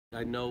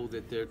I know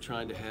that they're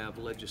trying to have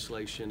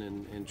legislation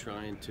and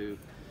trying to,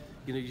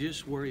 you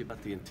just worry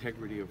about the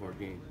integrity of our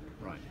game.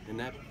 Right. And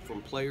that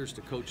from players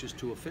to coaches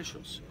to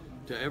officials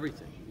to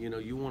everything.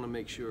 You want to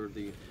make sure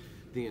the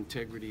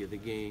integrity of the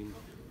game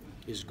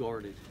is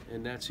guarded.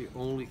 And that's the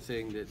only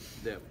thing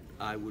that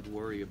I would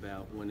worry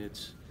about when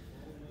it's,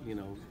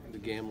 the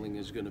gambling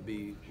is going to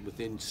be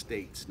within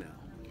states now.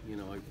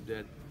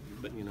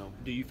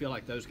 Do you feel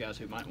like those guys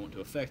who might want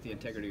to affect the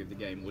integrity of the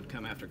game would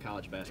come after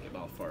college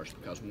basketball first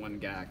because one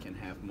guy can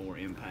have more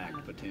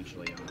impact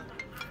potentially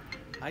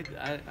on it?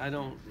 I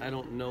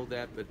don't know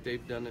that, but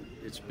they've done it.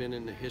 It's been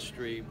in the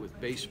history with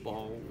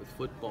baseball, with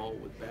football,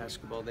 with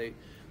basketball.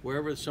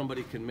 Wherever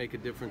somebody can make a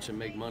difference and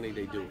make money,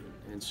 they do it.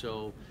 And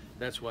so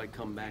that's why I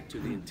come back to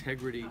the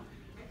integrity.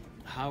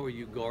 How are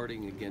you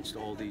guarding against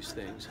all these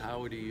things?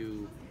 How do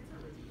you,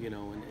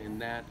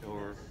 and that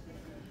or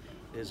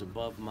is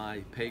above my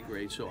pay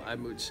grade. So I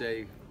would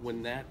say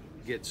when that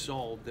gets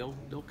solved,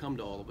 they'll come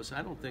to all of us.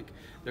 I don't think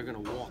they're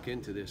going to walk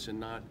into this and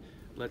not,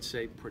 let's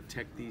say,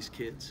 protect these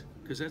kids,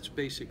 because that's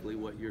basically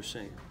what you're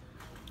saying.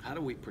 How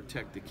do we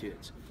protect the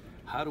kids?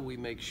 How do we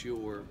make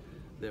sure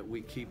that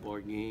we keep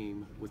our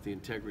game with the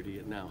integrity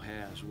it now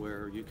has,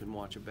 where you can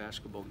watch a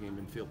basketball game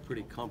and feel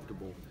pretty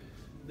comfortable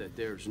that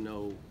there's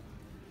no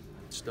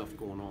stuff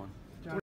going on?